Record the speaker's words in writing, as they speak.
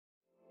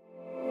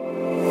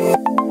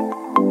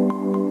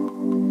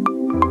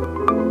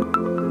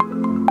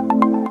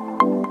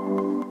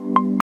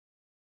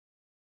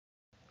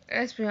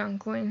Espeon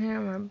Coin here,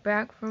 and we're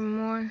back for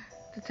more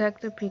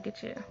Detective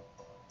Pikachu.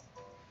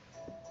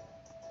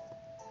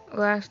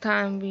 Last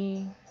time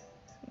we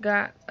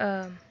got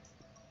a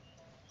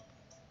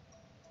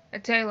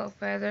Tailo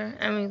feather,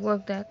 and we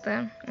looked at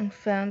them and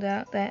found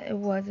out that it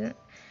wasn't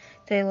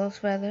Tailo's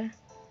feather.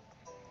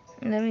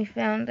 And then we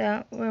found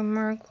out where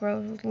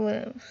Murkrow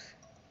lives.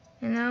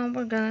 And now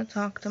we're gonna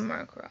talk to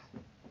Murkrow.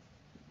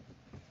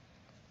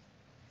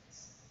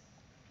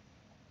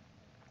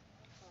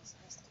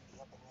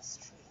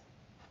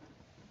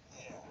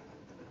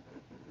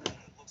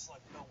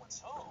 Like no one's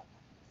home.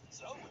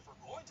 So if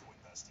we're going to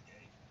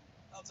investigate,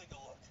 I'll take a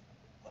look.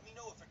 Let me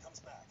know if it comes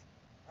back.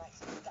 Right,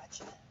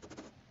 gotcha.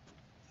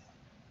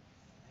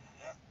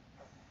 Yeah.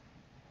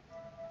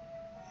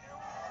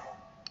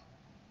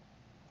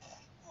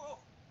 Whoa.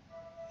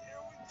 Here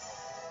we go.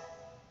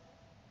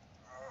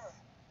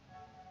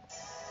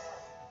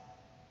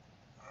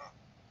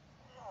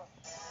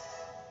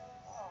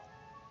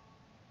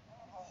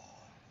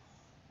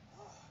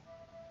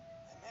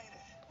 I made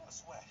it. No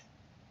sweat.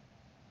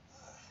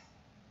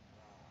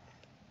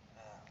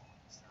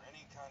 Is there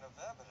any kind of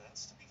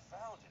evidence to be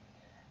found in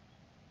here?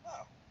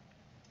 Oh,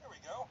 here we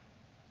go.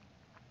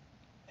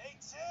 Hey,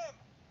 Tim!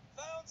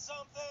 Found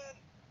something!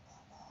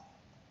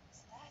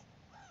 Is that?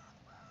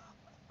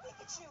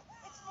 Pikachu!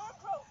 It's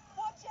Murkrow!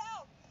 Watch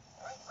out!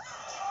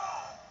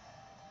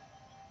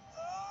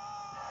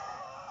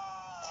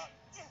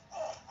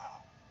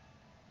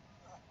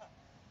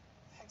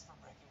 Thanks for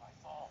breaking my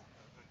fall.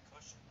 Good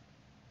cushion.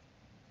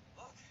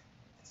 Look,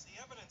 it's the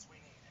evidence we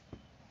need.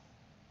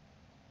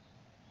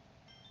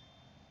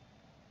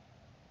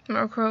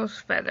 Murkrow's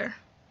feather.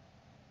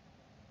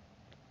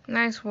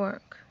 Nice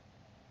work.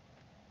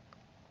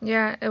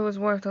 Yeah, it was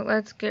worth it.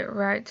 Let's get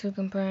right to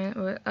comparing it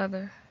with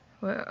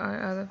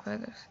our other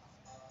feathers.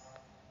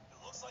 It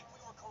looks like we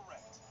were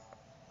correct.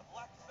 The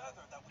black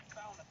feather that we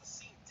found at the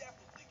scene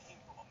definitely came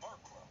from a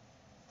Murkrow.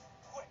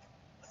 Quick,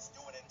 let's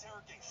do an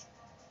interrogation.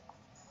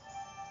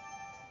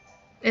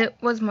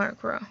 It was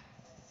Murkrow.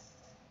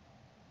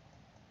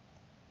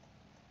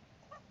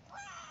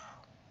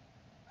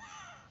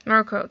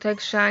 Murkrow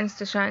takes shines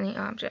to shiny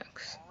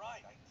objects.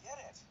 Alright, I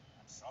get it.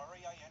 I'm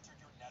sorry I entered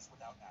your nest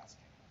without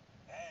asking.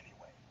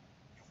 Anyway,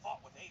 you fought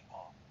with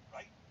Apom,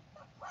 right?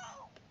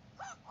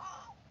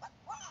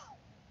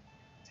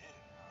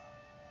 Didn't.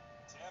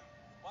 Tim,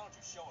 why don't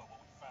you show it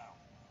what we found?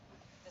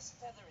 This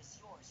feather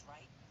is yours,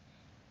 right?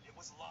 It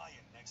was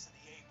lying next to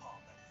the Apom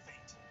that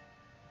fainted.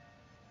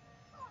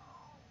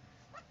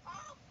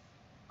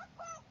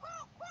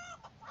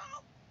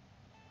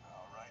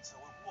 Alright, so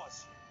it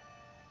was you.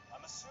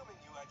 I'm assuming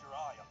you had your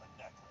eye on the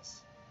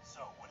necklace.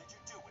 So, what did you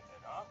do with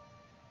it, huh?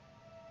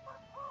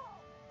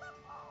 You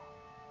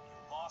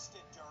lost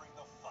it during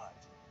the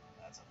fight.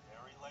 That's a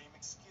very lame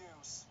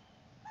excuse.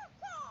 And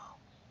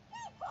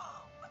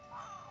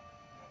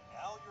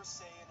now you're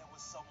saying it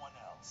was someone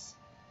else.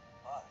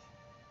 But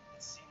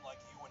it seemed like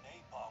you and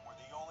Apom were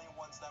the only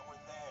ones that were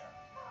there.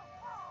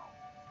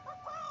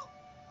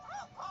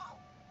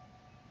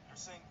 You're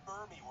saying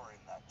Burmy were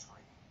in that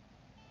tree.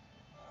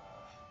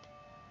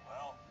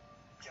 Well,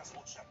 guess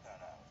we'll check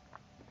that out.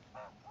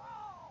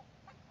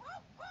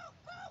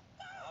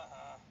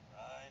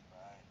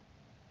 Right.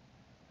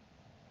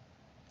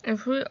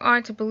 If we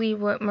are to believe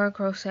what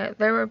Murkrow said,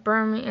 there were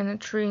Burmy in a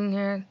tree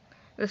near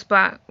the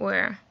spot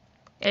where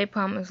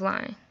Apom is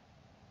lying.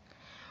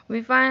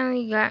 We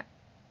finally get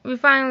to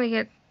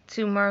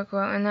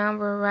Murkrow, and now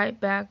we're right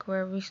back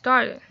where we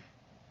started.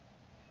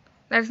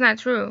 That's not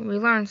true. We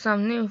learned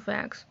some new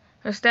facts.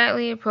 We're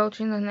steadily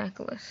approaching the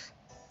necklace.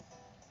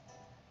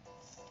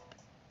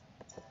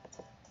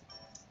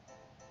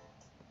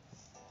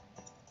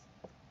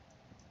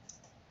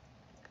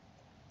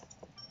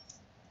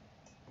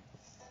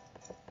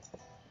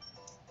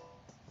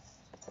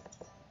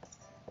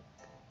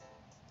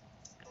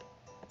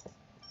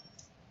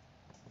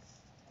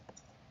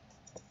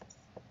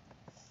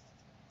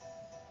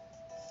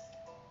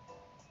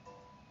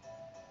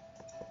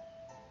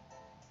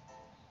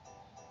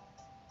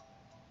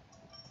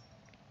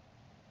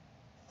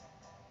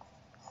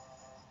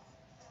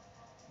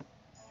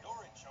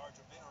 You're in charge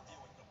of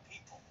interviewing the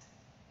people.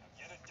 Now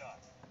get it done.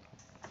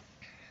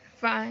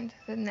 Find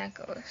the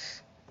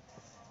necklace.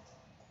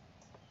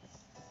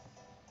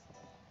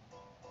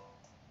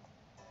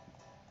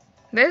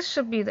 This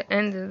should be the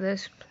end of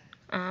this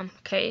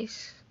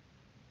case.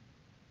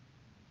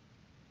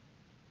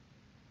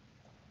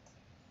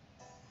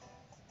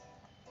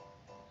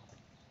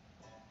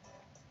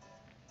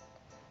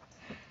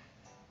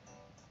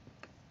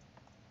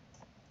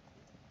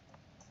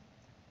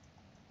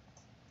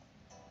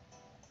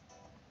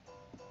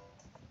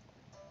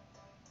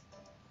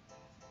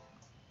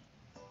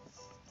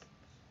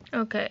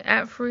 Okay,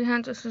 at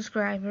 300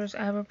 subscribers,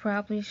 I will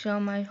probably show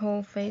my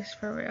whole face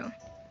for real,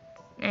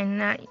 and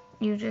not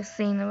you just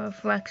seeing a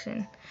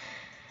reflection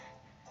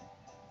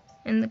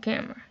in the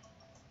camera.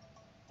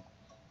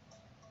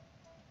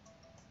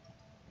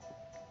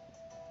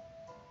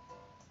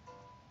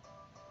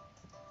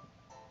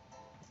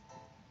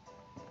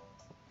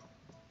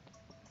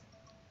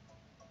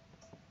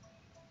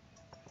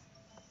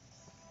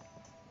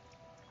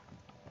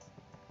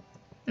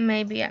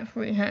 maybe at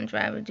freehand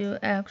I would do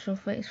actual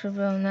face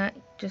reveal, not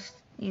just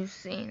you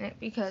seeing it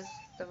because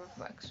the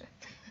reflection.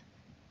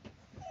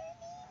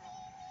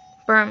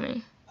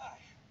 Burmy. Hi.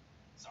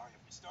 Sorry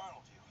if we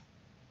startled you.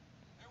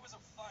 There was a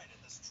fight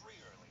at this tree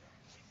earlier.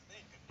 We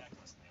think a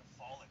necklace may have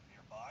fallen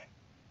nearby.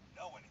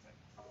 Know anything?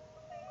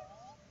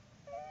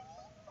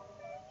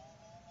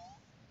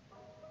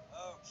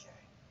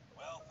 Okay.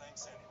 Well,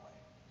 thanks anyway.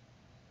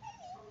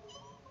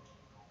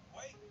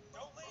 Wait,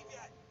 don't leave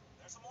yet.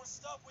 There's some more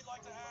stuff we'd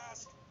like to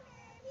ask.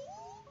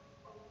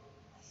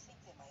 I think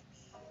they might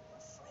be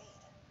afraid.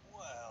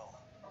 Well,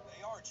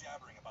 they are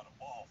jabbering about a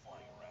ball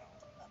flying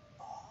around. A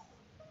ball?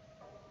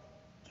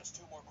 Just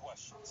two more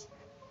questions.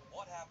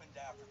 What happened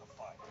after the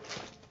fight?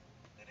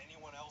 Did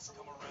anyone else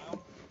come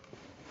around?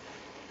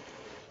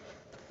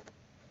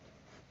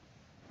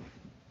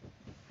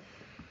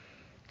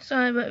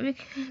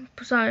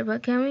 Sorry,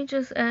 but can we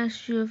just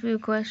ask you a few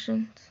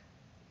questions?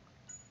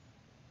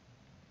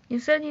 You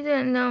said you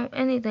didn't know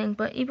anything,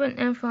 but even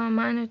info on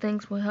minor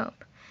things will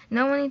help.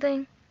 Know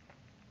anything?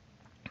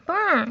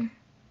 Burn!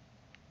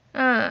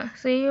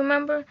 So you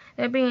remember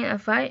there being a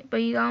fight, but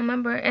you don't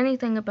remember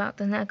anything about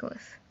the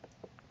necklace.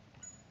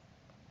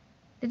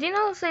 Did you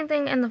know the same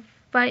thing in the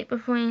fight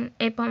between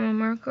Apom and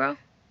Murkrow?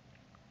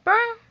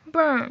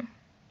 Burn!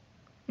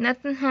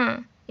 Nothing, huh?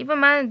 Even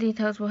minor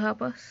details will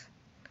help us.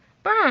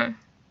 Burn!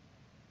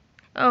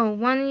 Oh,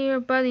 one of your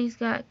buddies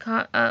got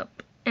caught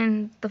up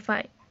in the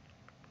fight.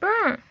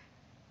 Burn!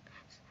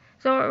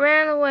 So it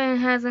ran away and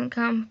hasn't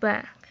come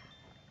back.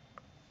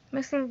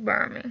 Missing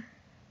Burmy.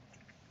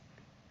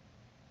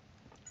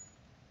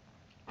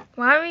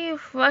 Why were you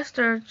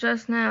flustered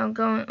just now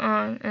going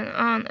on and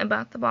on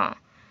about the ball?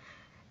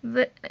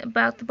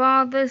 About the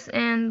ball this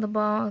and the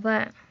ball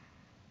that.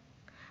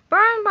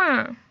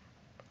 Burn!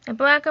 A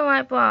black and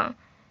white ball.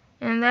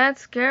 And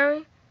that's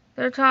scary?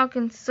 They're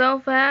talking so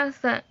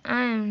fast that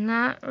I am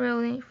not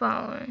really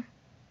following.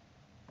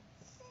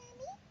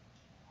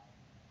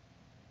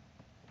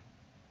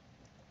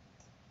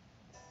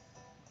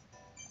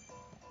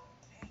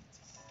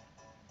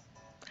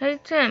 Hey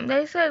Tim,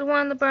 they said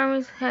one of the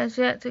Burmese has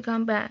yet to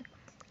come back.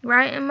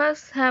 Right? It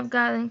must have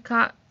gotten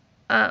caught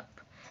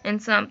up in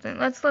something.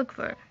 Let's look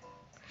for it.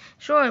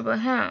 Sure, but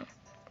how?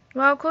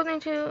 Well, according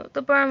to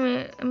the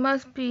Burmese, it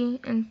must be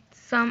in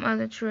some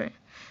other tree.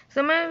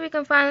 So maybe we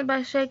can find it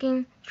by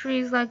shaking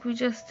trees like we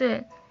just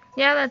did.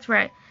 Yeah, that's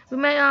right. We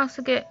may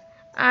also get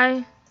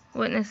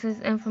eyewitnesses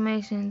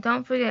information.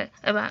 Don't forget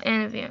about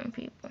interviewing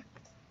people.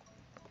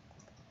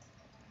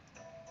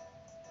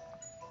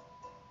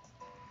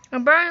 A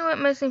Burmy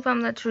went missing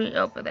from that tree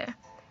over there.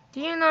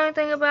 Do you know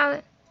anything about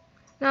it?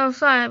 No,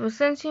 sorry, but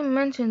since you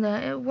mentioned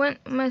that it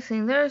went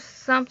missing, there's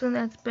something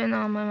that's been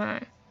on my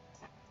mind.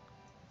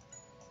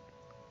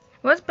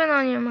 What's been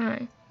on your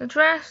mind? The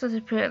trash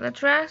disappeared. The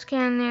trash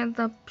can near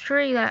the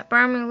tree that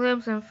Burmy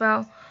lives in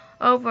fell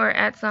over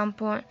at some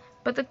point,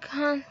 but the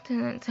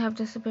contents have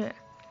disappeared.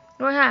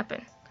 What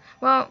happened?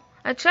 Well,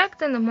 I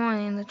checked in the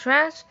morning. The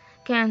trash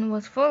can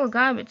was full of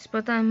garbage,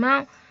 but the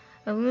amount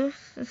of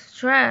loose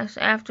trash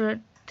after it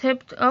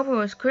tipped over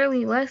was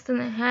clearly less than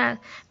it had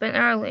been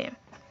earlier.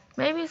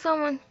 Maybe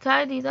someone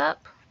tidied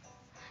up?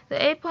 The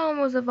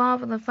Apom was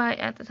involved in the fight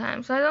at the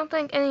time, so I don't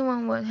think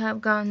anyone would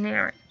have gone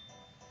near it.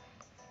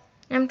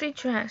 Empty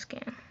trash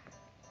can.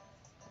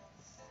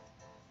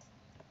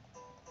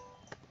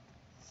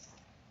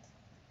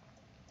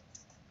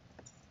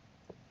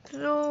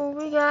 So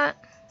we got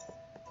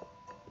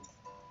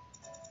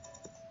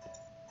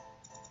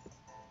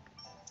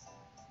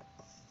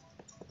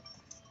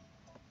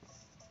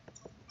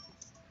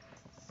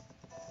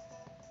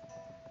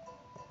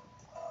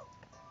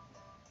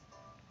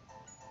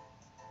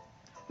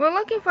we're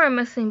looking for a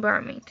missing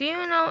Burmy. Do you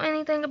know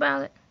anything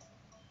about it?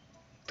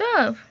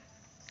 Dove!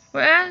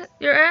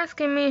 You're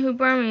asking me who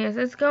Burmy is.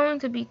 It's going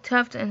to be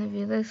tough to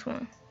interview this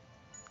one.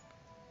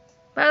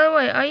 By the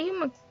way, are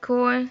you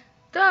McCoy?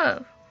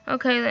 Dove!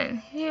 Okay then,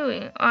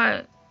 Huey.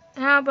 Alright,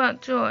 how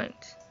about George?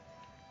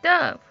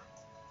 Dove!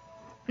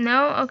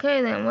 No?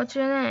 Okay then, what's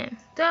your name?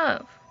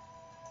 Dove!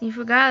 You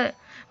forgot it.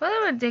 What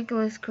a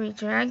ridiculous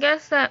creature. I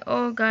guess that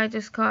old guy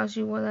just calls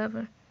you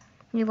whatever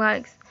he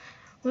likes.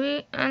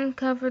 We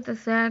uncovered the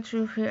sad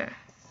truth here.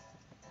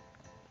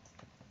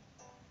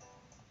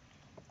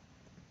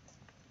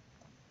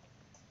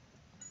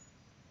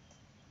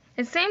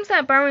 It seems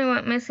that Burmy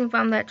went missing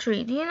from that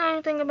tree. Do you know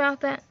anything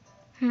about that?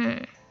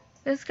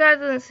 This guy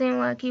doesn't seem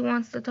like he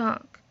wants to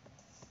talk.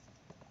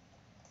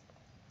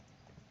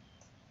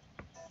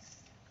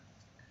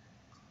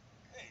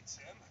 Hey,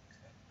 Tim.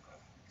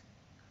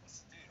 What's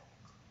the deal?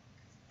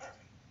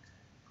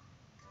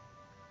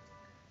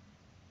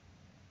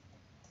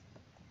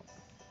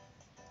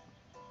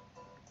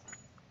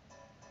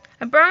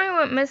 A Burmy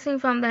went missing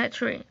from that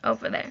tree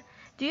over there.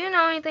 Do you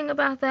know anything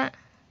about that?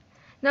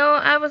 No,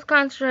 I was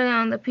concentrating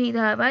on the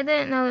P-Dive. I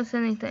didn't notice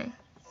anything.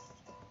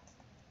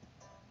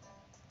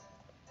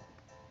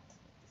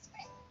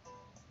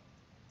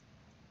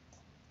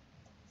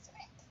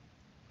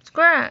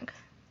 Scrag.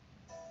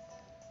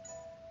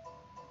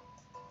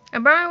 A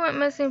bird went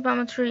missing from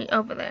a tree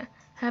over there.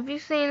 Have you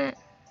seen it?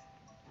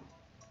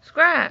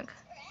 Scrag.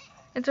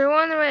 It's a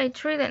runaway.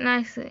 Treat it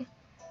nicely.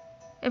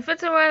 If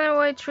it's a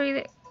runaway,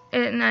 treat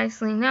it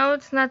nicely. No,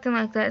 it's nothing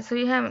like that, so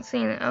you haven't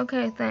seen it.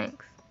 Okay,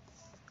 thanks.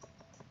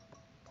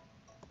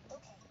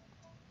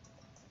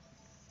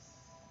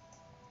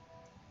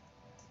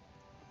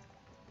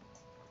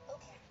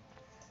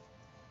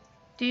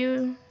 Do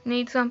you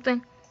need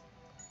something?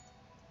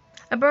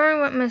 A bird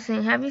went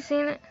missing. Have you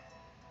seen it?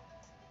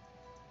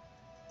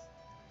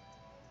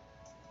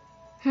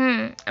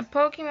 A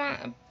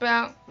Pokemon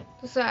about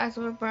the size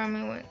of a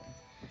Burmy went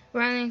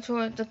running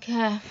toward the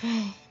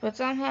cafe, but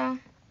somehow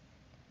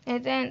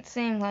it didn't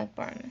seem like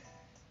Burmy.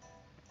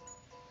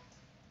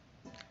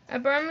 The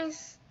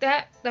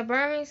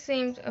Burmy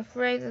seemed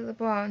afraid of the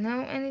ball.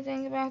 Know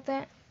anything about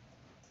that?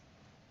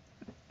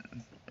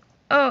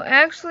 Oh,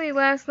 actually,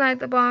 last night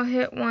the ball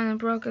hit one and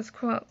broke its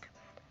croak.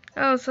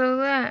 So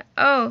that.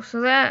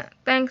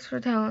 Thanks for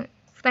telling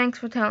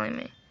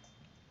me.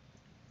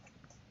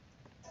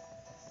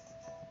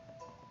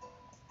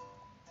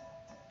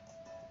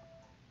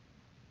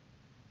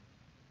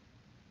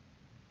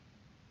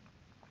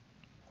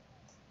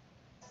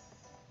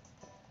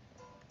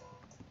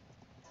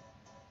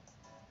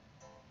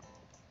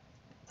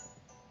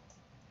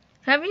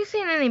 Have you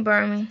seen any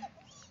Burmy?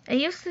 I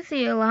used to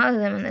see a lot of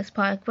them in this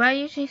park, but I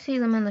usually see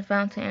them in the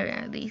fountain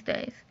area these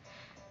days.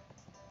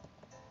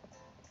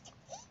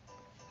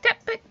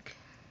 Pick.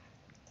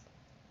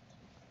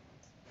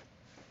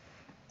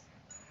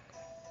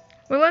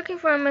 We're looking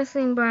for a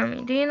missing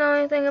Burmy. Do you know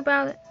anything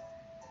about it?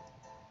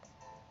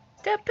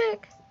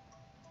 Pick.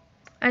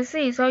 I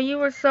see, so you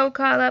were so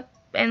caught up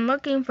in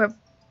looking for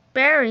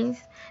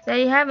berries that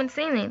you haven't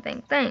seen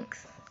anything.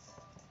 Thanks.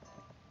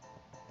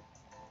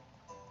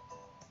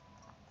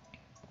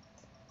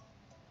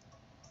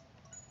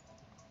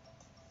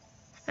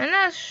 I'm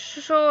not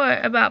sure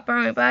about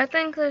Burmy, but I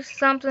think there's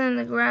something in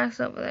the grass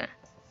over there.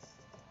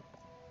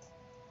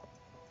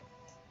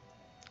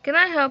 Can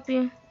I help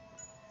you?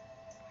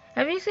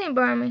 Have you seen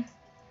Burmy?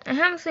 I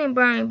haven't seen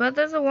Burmy, but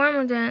there's a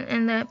wormadam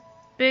in that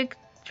big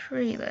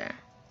tree there.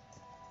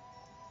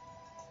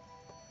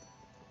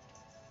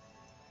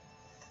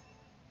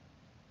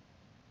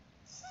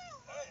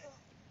 Hey!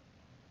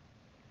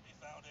 We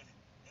found it.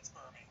 It's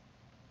Burmy.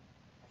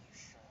 Are you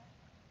sure?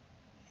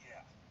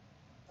 Yeah.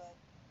 But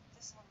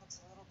this one looks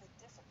a little bit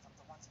different from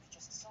the ones we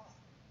just saw.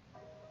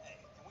 Hey,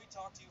 can we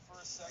talk to you for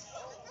a second?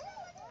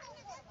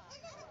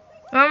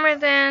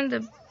 Wormadam,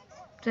 the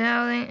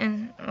Dowling,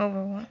 and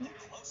Overwatch.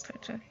 Close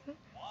to me.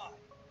 Why?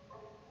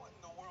 What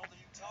in the world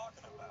are you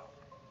talking about?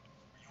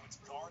 Are you its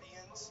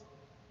guardians?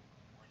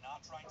 We're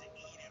not trying to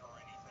eat it or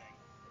anything.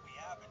 We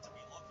happen to be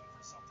looking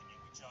for something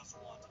and we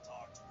just want to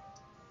talk to it.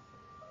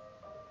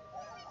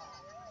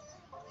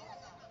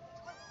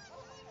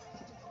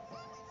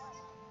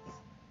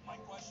 My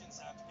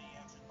questions have to be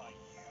answered by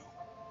you?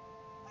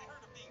 I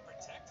heard of being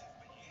protective,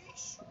 but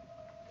yeesh.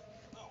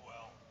 Oh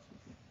well.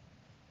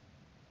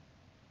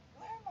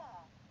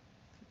 Worma!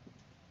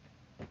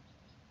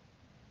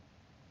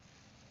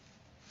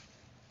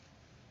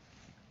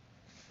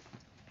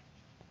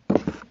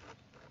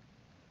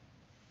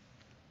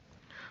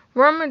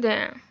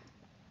 Wormadam.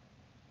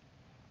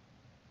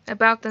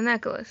 About the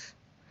necklace.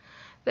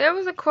 There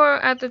was a coral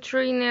at the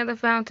tree near the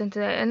fountain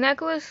today. A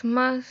necklace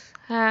must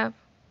have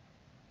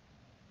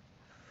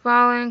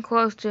fallen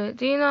close to it.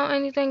 Do you know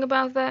anything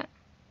about that?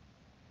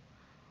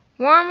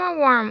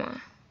 Warma.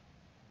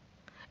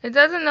 It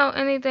doesn't know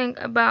anything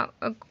about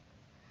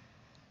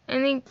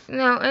any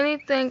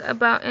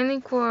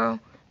coral,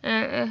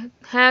 and it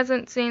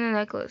hasn't seen a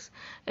necklace.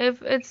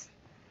 If it's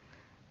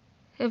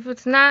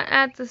not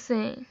at the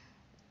scene,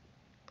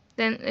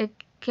 then it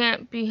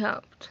can't be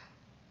helped.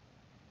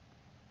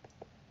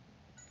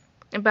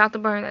 About the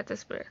burn that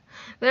disappeared.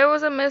 There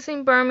was a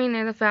missing Burmy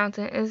near the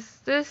fountain. Is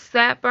this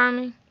that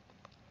Burmy?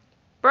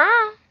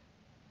 Burn?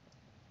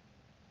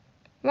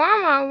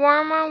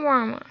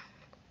 Warma.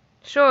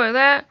 Sure,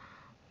 that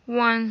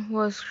one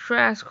was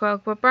Trash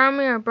Croak, but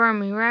Burmy or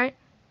Burmy, right?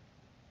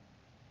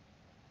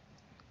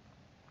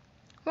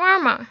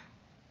 Warma.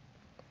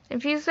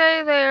 If you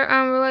say they are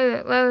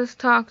unrelated, let us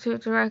talk to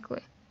it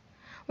directly.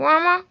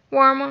 Warma.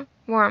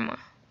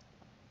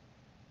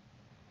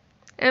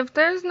 If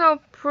there's no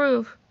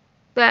proof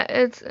that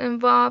it's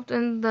involved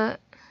in the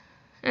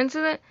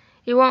incident,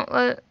 he won't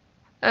let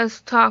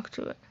us talk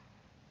to it.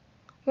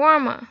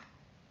 Warma.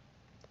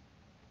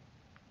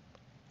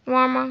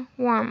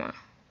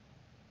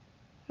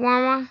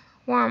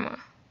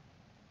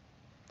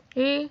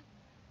 He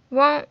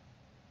won't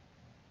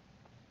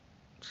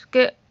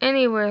get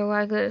anywhere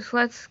like this.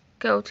 Let's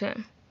go,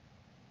 Tim.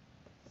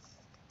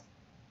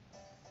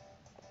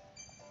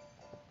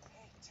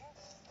 Hey, Tim.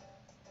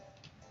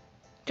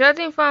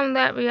 Judging from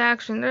that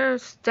reaction,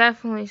 there's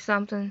definitely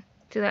something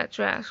to that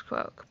Trash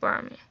Croak,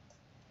 Burmy.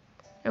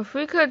 If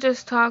we could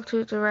just talk to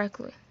it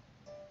directly.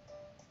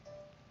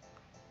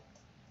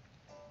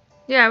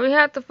 Yeah, we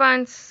have to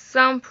find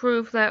some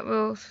proof that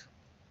will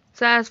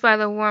satisfy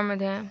the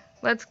Wormadam.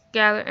 Let's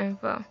gather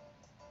info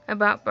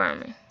about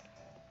Burmy.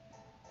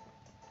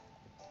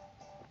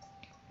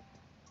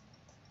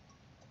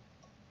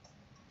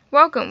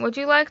 Welcome. Would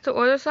you like to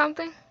order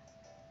something?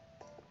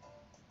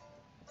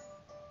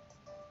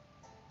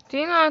 Do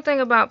you know anything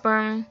about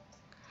Burmese?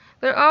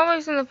 They're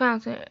always in the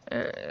fountain.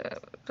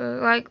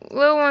 Like,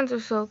 little ones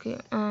are so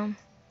cute.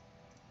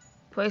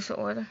 Place an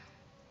order.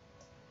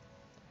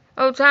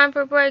 Oh, time for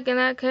a break. In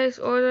that case,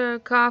 order a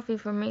coffee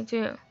for me,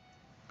 too.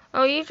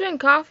 Oh, you drink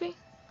coffee?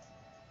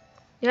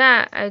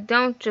 Yeah, I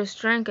don't just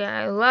drink it.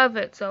 I love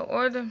it. So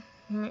order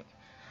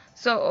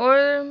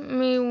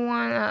me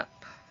one up.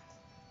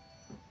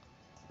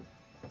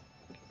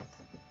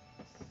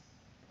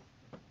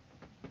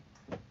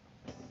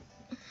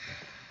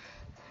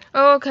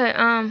 Oh, okay.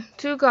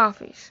 2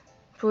 coffees,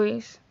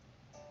 please.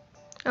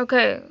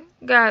 Okay,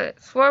 got it.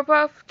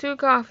 Slurp, 2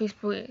 coffees,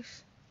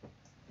 please.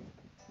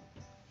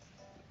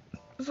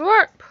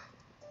 Slurp.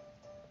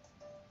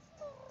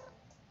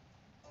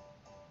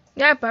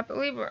 Yep, I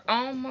believe we're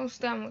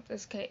almost done with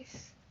this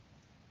case.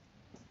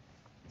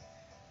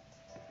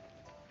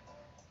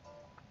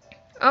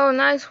 Oh,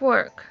 nice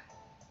work.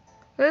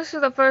 This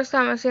is the first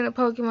time I've seen a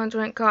Pokemon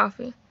drink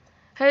coffee.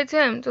 Hey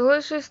Tim,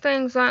 delicious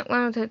things aren't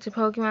limited to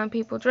Pokemon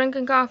people.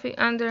 Drinking coffee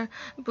under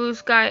blue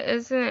sky,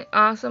 isn't it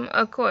awesome?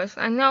 Of course,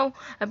 I know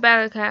a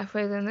better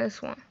cafe than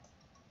this one.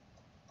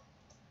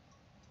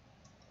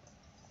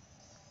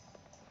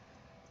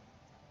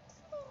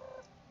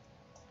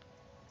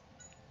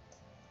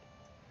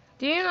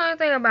 Do you know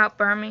anything about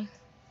Burmese?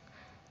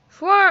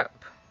 Slurp!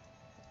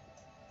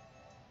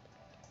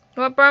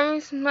 What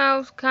Burmese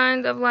smells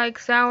kind of like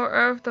sour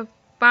earth. The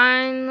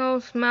final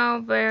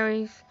smell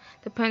varies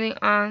depending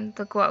on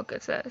the cloak,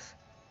 it says.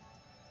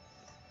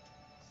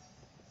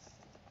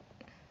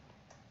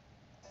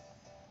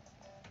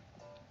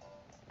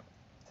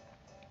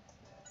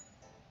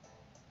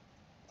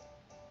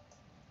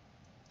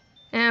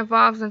 And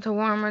evolves into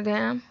warmer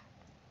dam.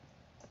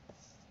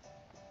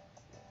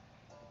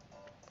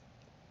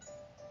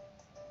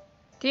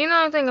 Do you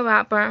know anything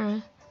about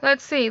Burmese?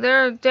 Let's see,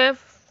 there are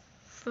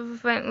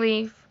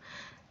definitely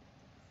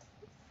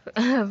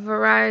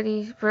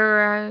various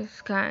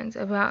kinds.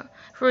 About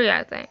 3,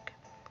 I think.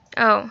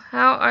 Oh,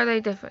 how are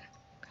they different?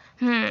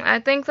 I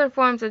think their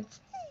forms are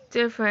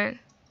different.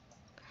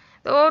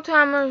 The old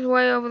timers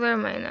way over there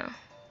may know.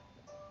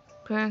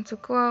 Appearance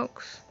of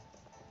cloaks.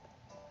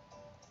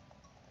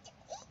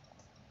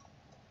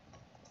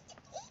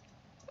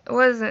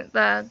 What is it?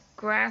 The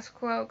grass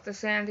cloak, the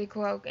sandy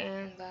cloak,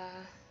 and the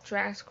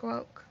trash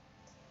cloak.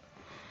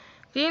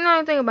 Do you know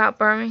anything about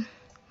Burmese?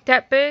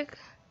 That big?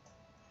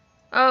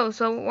 Oh,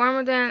 so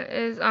Wormadan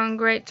is on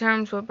great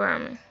terms with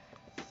Burmese.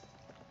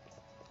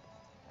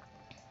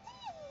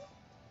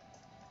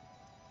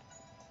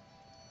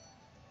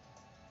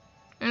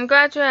 I'm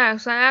glad you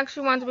asked. I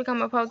actually wanted to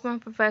become a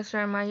Pokemon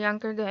professor in my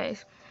younger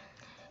days.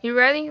 You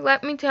ready?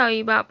 Let me tell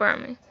you about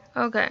Burmese.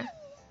 Okay.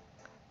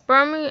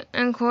 Burmese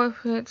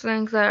incorporates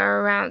things that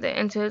are around it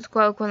into its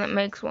cloak when it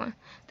makes one.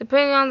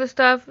 Depending on the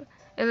stuff,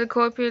 it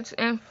incorporates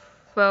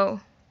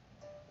info.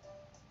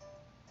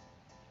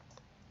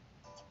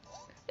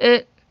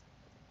 It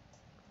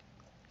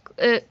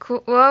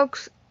cloak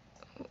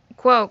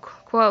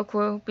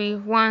will be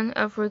one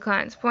of 3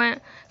 kinds: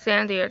 plant,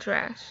 sandy, or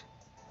trash.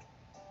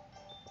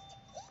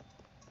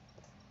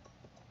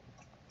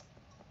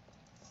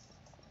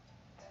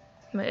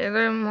 Wait, are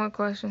there more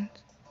questions?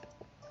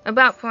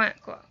 About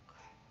plant cloak.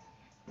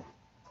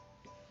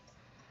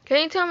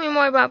 Can you tell me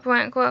more about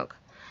plant cloak?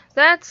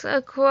 That's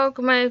a cloak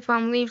made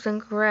from leaves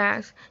and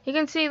grass. You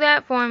can see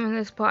that form in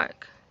this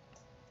park.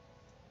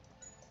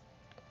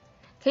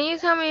 Can you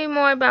tell me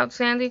more about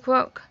sandy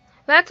cloak?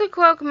 That's a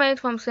cloak made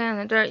from sand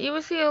and dirt. You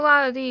will see a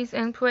lot of these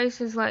in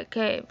places like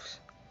caves.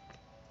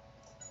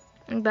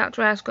 About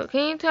trash cloak.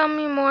 Can you tell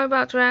me more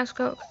about trash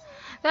cloak?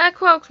 That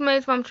cloak's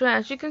made from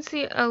trash. You can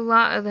see a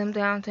lot of them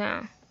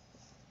downtown.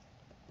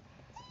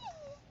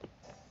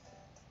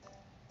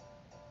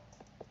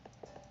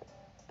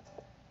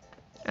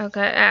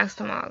 Okay, I asked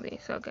them all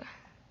these. Okay.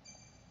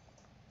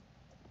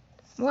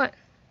 What?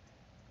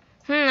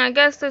 I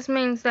guess this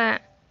means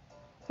that.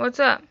 What's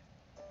up?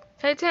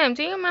 Hey Tim,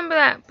 do you remember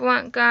that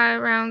blunt guy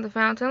around the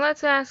fountain?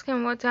 Let's ask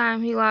him what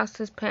time he lost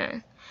his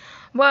pen.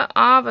 What,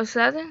 all of a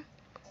sudden?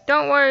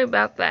 Don't worry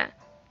about that.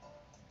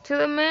 To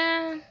the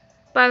man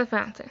by the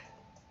fountain.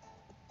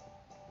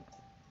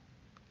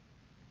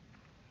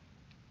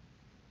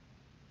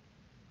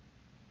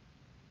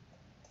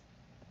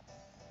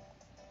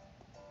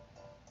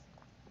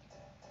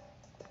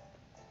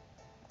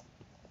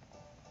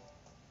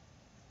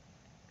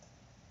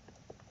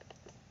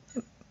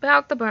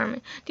 About the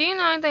Burmese. Do you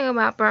know anything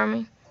about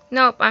Burmese?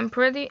 Nope, I'm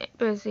pretty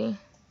busy.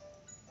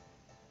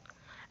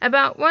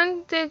 About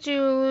when did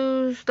you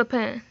lose the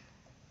pen?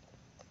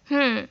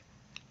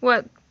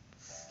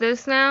 What's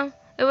this now?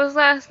 It was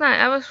last night.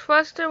 I was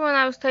flustered when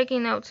I was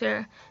taking notes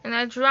here, and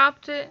I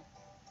dropped it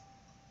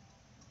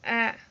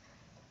at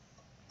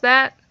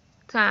that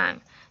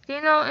time. Do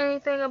you know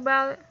anything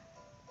about it?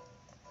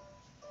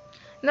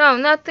 No,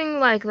 nothing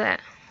like that.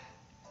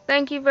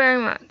 Thank you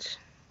very much.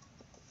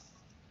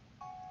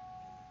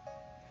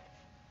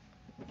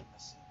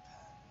 Missing pen.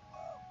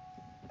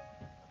 Wow. A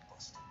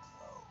busted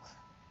cloak.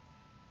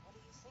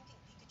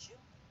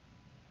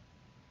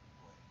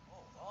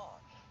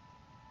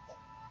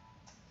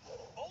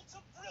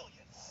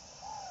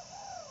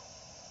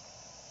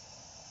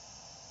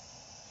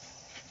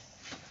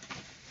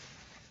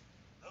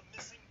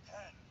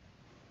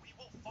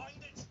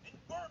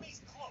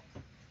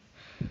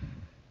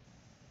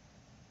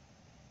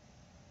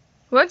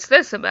 What's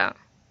this about?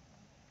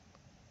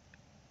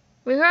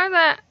 We heard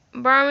that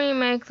Burmy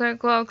make their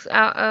cloaks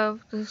out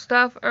of the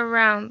stuff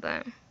around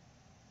them.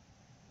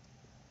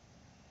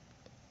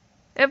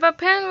 If a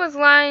pin was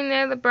lying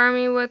near the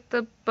Burmy with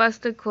the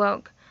busted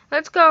cloak,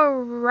 let's go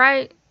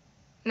right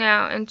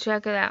now and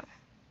check it out.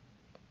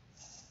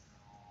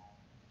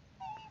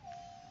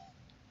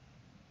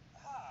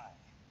 Hi.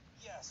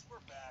 Yes, we're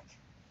back.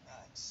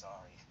 I'm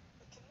sorry,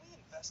 but can we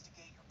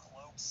investigate your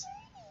cloaks?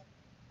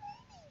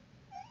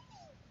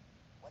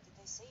 What did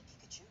they say,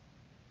 Pikachu?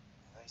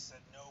 They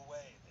said no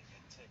way they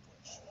get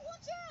ticklish.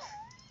 Watch out!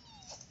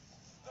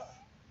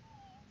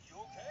 You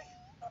okay?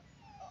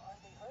 Are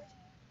they hurt?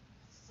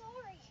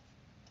 Sorry.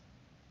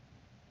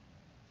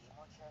 Be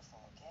more careful,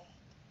 okay?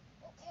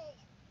 Okay.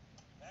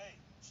 Hey,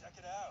 check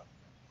it out.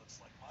 Looks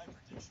like my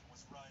prediction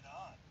was right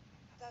on.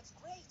 That's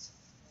great.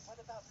 What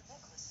about the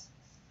necklace?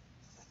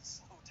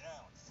 Slow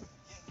down.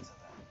 Get into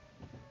that.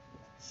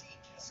 A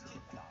genius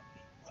cannot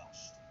be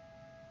rushed.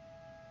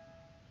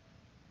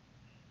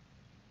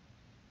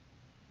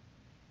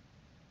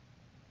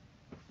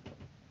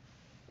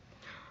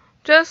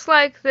 Just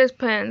like this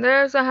pin,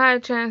 there's a high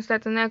chance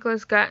that the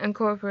necklace got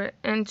incorporated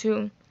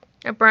into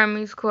a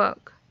Burmese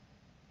cloak.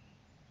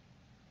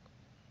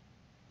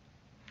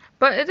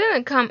 But it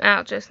didn't come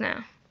out just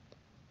now.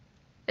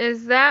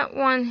 Is that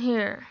one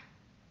here?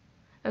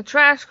 A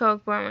trash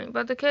cloak Burmy,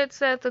 but the kid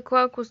said the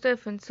cloak was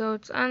different, so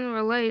it's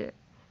unrelated.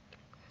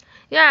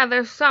 Yeah,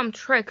 there's some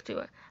trick to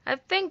it. I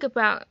would think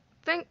about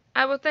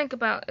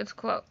its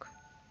cloak.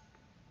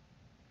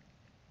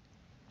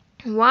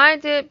 Why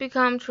did it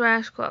become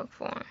trash cloak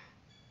form?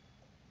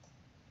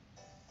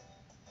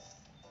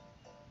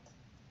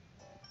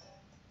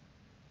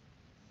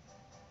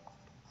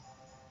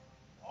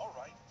 All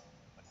right.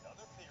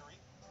 Another theory.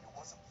 It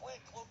was a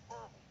plant cloak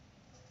Burmy,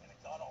 and it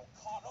got all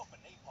caught up in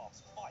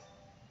Napalm's fight,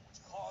 which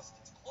caused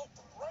its cloak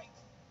to break.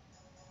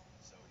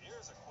 So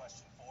here's a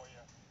question for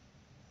you.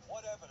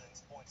 What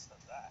evidence points to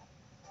that?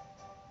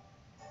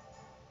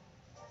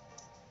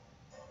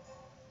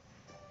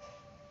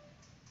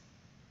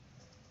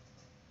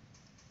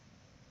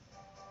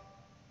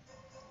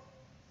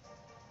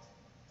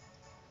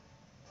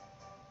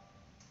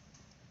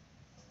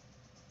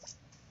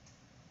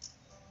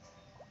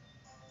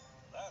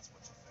 That's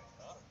what you think,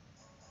 huh?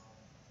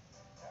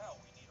 Now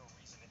we need a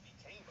reason it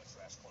became a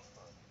trash cloak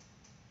Burmy.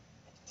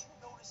 And did you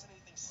notice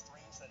anything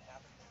strange that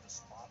happened near the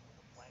spot where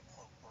the plant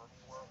cloak Burmy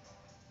were?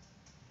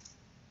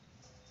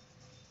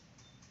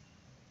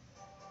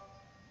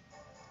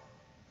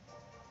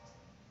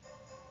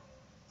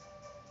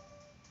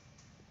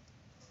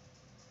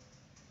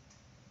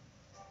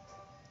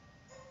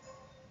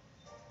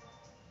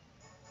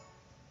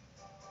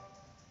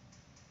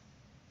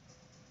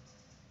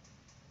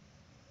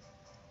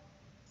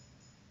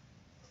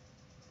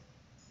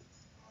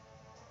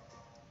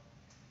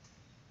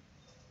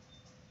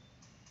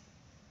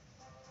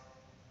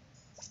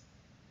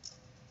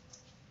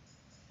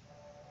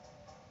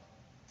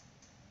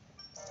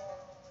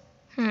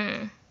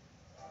 Hmm.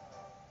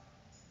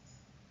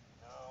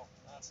 No,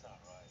 that's not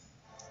right.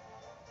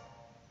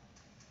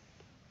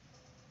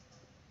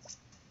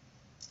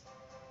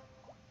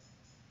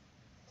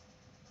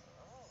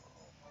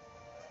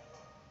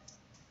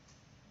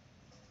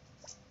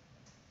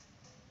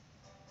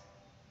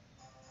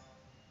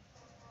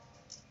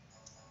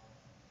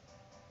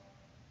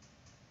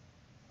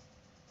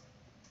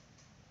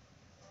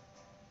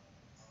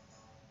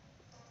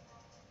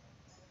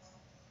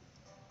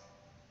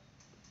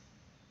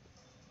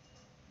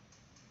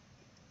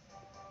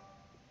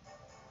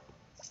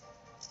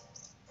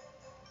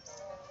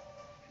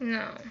 No.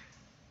 No,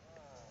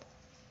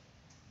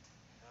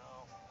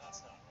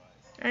 that's not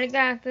right. I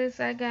got this.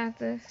 I got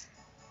this.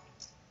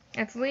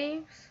 It's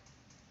leaves.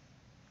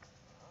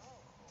 Oh,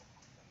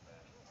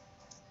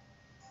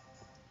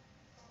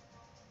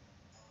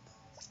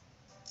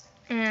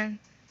 And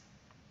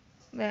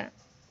that.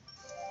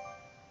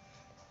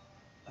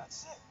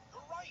 that's it.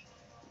 You're right.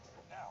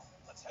 Now,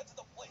 let's head to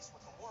the place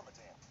with the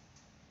Wormadam.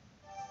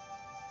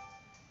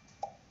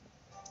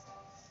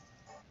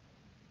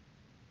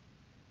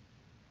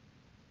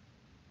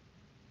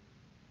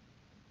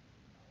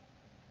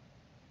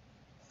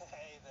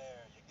 Hey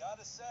there, you got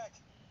a sec?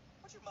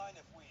 Would you mind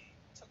if we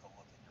took a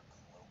look at your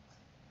cloak?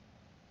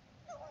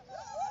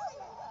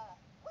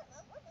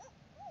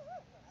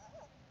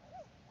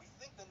 We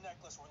think the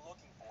necklace we're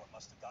looking for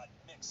must have gotten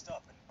mixed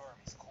up in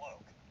Burmy's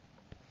cloak.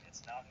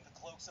 It's not in the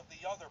cloaks of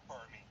the other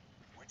Burmy,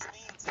 which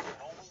means it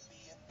can only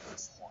be in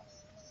this one.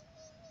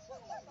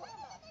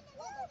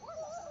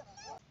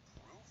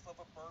 Proof of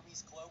a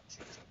Burmese cloak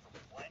changing from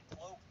plant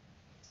cloak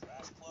to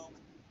trash cloak?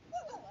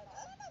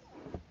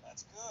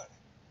 That's good.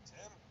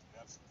 Tim, do you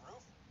have some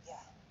proof?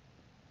 Yeah.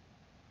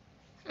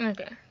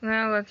 Okay,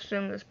 now let's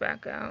zoom this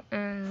back out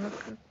and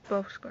look at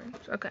both screens.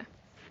 Okay.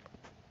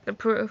 The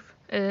proof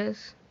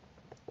is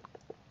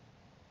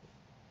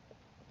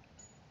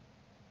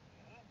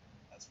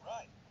That's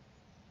right.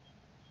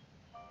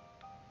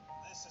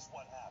 This is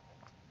what happened.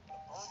 The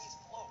Burmese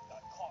cloak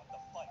got caught in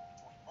the fight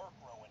between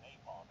Murkrow and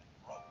Napalm and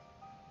broke.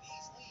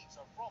 These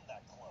from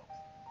that cloak.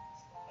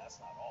 That's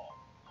not all.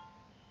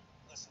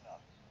 Listen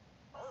up.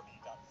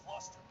 Herbie got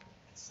flustered,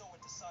 and so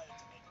it decided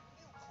to make a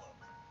new cloak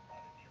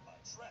out of nearby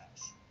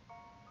trash.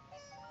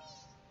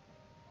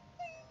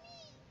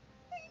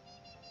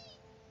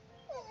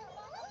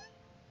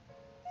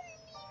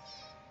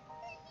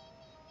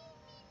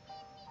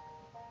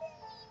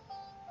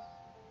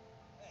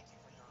 Thank you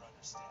for your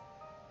understanding.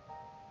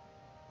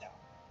 Now,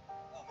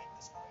 I'll make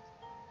this quick.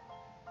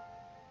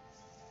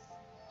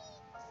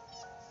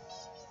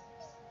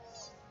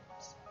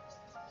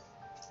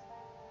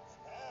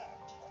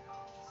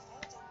 Found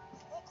it. The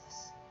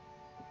necklace.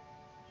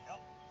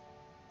 Yup.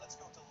 Let's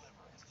go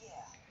deliver it.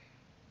 Yeah.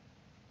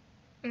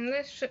 And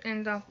this should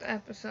end off the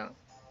episode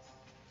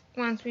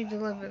once we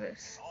deliver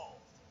this.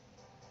 Solved.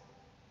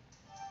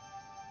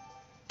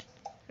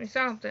 We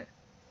solved it.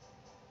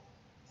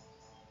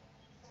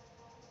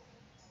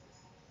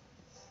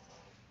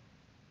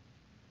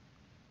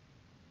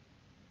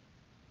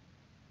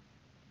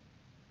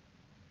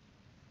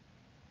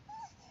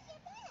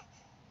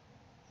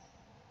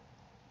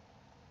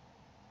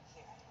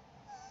 Here.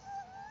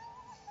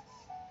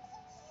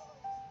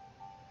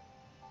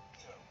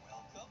 You're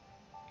welcome.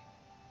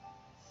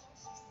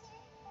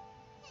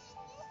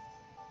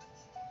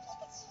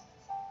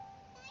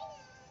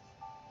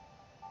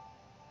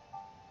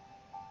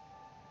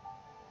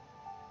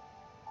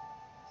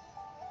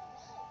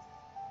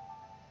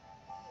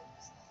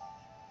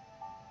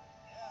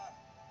 Yeah,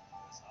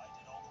 because I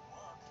did all the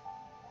work.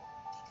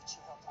 Pikachu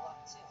helped a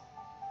lot too.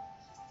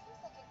 He seems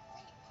like a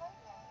great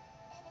partner,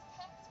 and his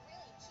hat's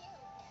really cute.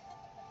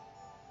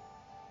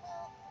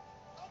 Well,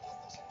 I guess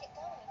I should get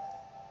going.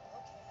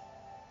 Okay.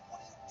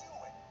 What are you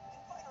doing?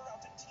 Invite her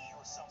out to tea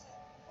or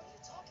something. What are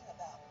you talking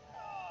about?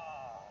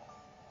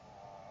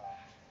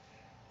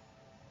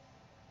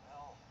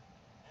 Well,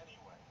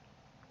 anyway,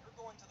 you're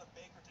going to the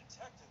Baker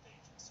Detective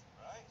Agency,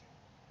 right?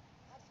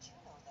 How did you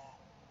know that?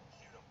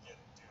 You don't get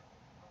it, do you?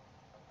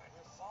 I'm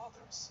your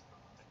father's,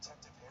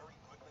 Detective Harry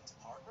Goodman's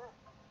partner.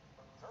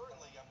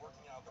 Currently, I'm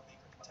working out of the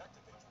Baker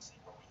Detective Agency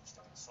where we used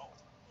to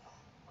consult. Yeah.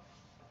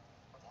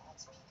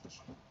 That's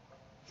Pikachu.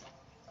 Is that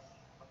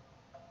really you?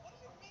 What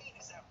do you mean,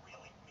 is that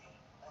really me?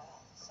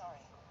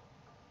 Sorry.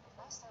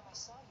 Last time I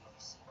saw you, you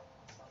seemed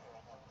younger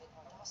and a bit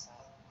more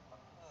docile.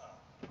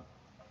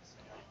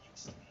 See, I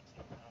used to be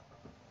cute,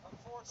 huh?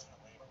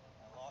 Unfortunately,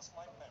 I lost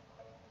my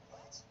memory.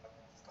 What?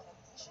 You've got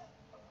amnesia?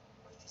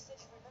 You just said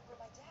you remember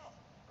my dad.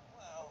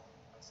 Well,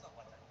 it's not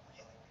like I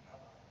really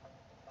remember.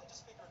 I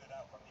just figured it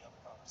out from the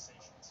other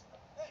conversations.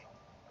 Hey,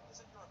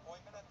 is it your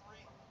appointment at 3?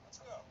 Let's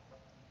go.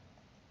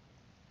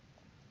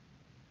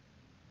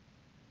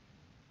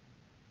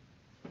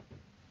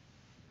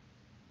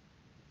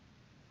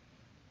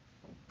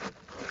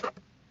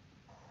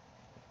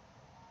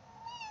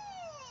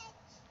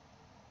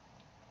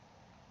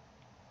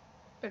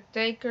 The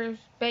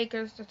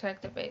Baker's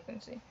Detective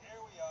Agency. Here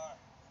we are.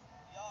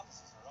 The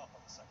offices are up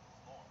on the second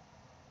floor.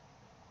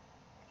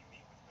 When you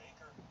meet with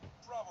Baker, you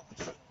probably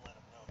shouldn't let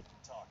him know you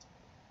talked to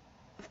me.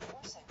 Of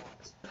course I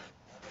won't.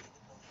 Nobody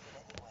would believe it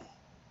anyway.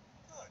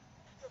 Good.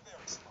 You're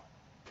very smart.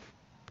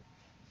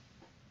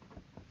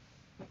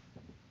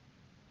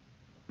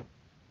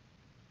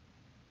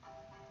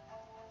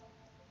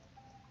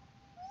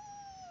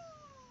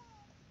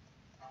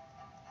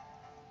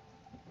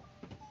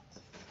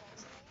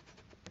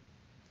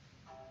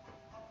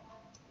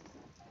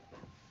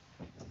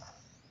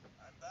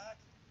 I'm back.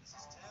 This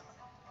is Tim.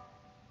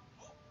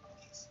 Oh,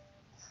 cookies.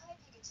 Hi,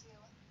 Pikachu.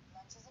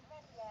 Lunch isn't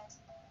ready yet.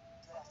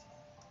 Good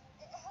afternoon.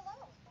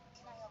 Hello.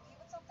 Can I help you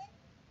with something?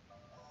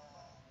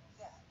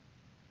 Yeah.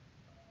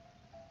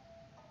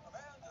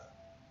 Amanda,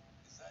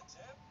 is that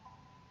Tim?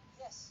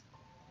 Yes.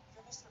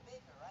 You're Mr.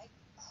 Baker, right?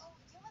 Oh,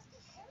 you must be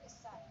Harry's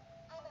son.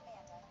 I'm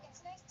Amanda.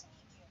 It's nice to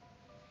meet you.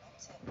 I'm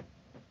Tim.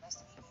 Nice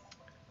to meet you.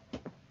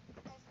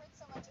 I've heard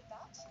so much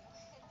about you.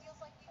 It feels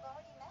like we've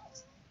already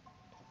met.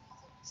 You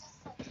look just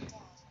like your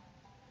dad.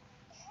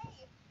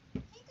 Hey,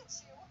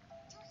 Pikachu,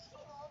 you're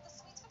eating all of the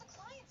sweets for the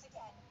clients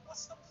again.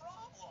 What's the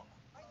problem?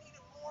 I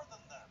needed more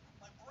than them.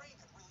 My brain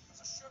could really use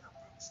a sugar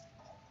boost.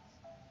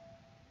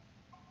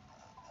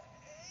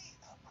 Hey,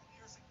 my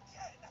ears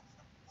again.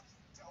 What are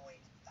you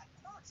doing? That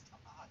hurts.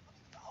 Come on, let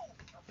me go.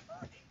 You're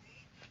hurting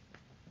me.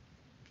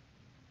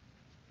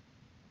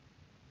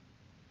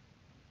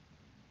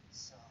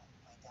 So,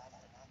 my dad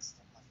had an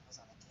accident while he was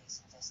on a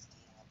case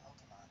investigating a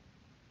Pokemon.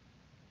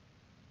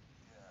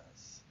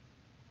 Yes.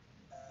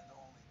 And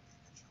only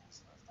Pikachu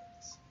was left at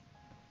the scene.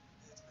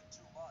 It's been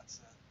 2 months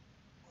and,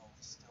 well,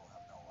 we still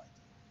have no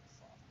idea where your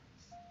father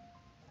is.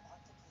 But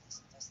aren't the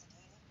police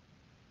investigating?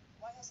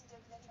 Why hasn't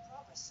there been any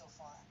progress so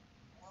far?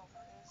 Well,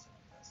 there is an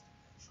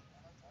investigation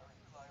and a very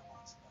reliable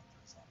inspector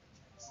is on the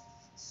case.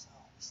 So,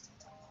 we still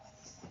don't know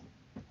anything.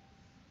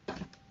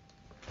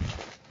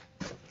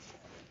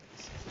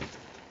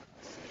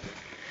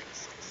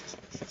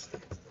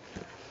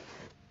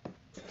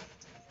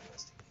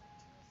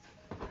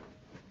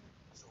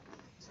 So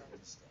please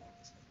understand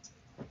this may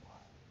take a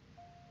while.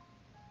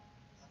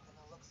 I'm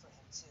gonna look for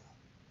him too.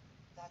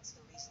 That's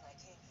the reason I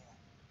came here.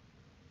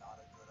 Not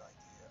a good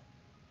idea.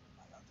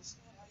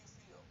 understand how you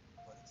feel,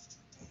 but it's too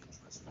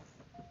dangerous for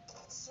you.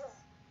 But, sir,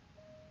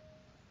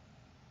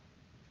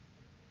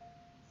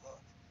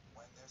 Look,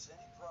 when there's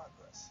any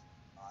progress,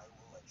 I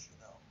will let you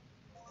know.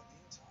 In the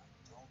meantime,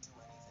 don't do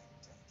anything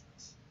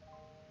dangerous.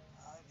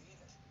 I mean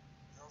it.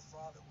 Your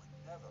father would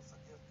never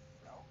forgive me,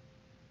 you know?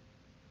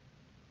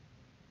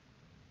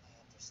 I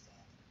understand.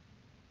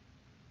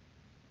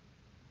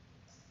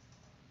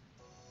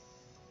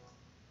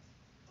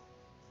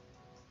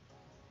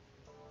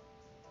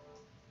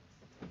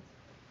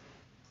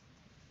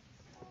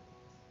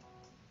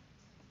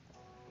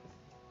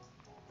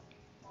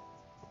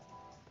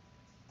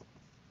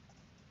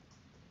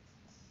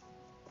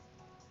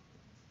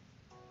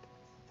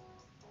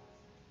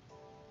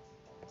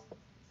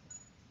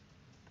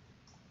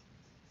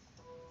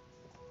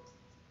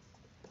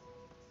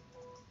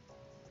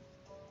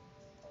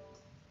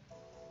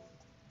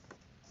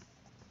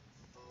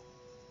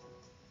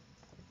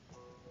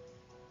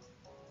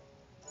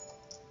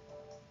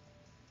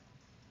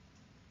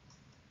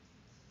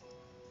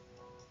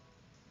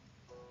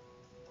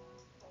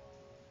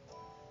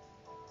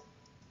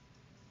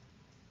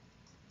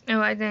 Oh,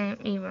 I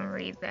didn't even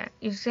read that.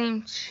 You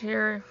seem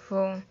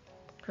cheerful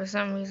for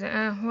some reason.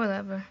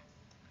 Whatever.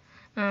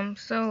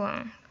 So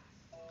long.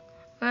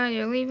 Well,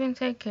 you're leaving.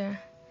 Take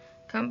care.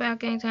 Come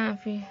back anytime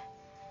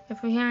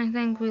if we hear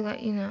anything, we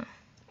let you know.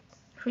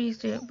 Please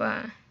do.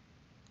 Bye.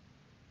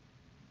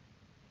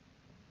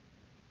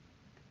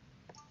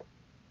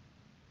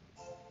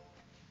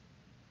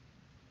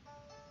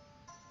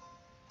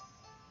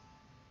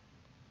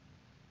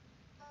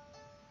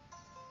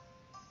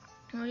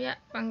 Oh, yeah,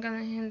 I'm gonna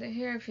end it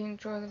here. If you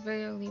enjoyed the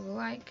video, leave a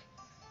like.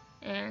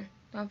 And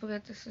don't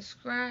forget to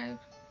subscribe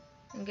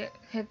and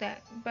hit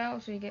that bell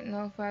so you get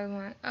notified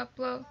when I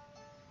upload.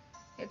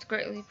 It's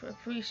greatly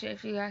appreciated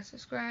if you guys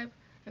subscribe.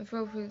 And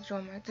feel free to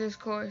join my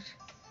Discord.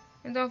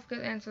 And don't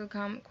forget to answer the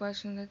comment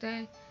question of the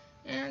day.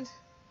 And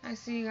I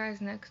see you guys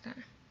next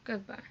time.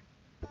 Goodbye.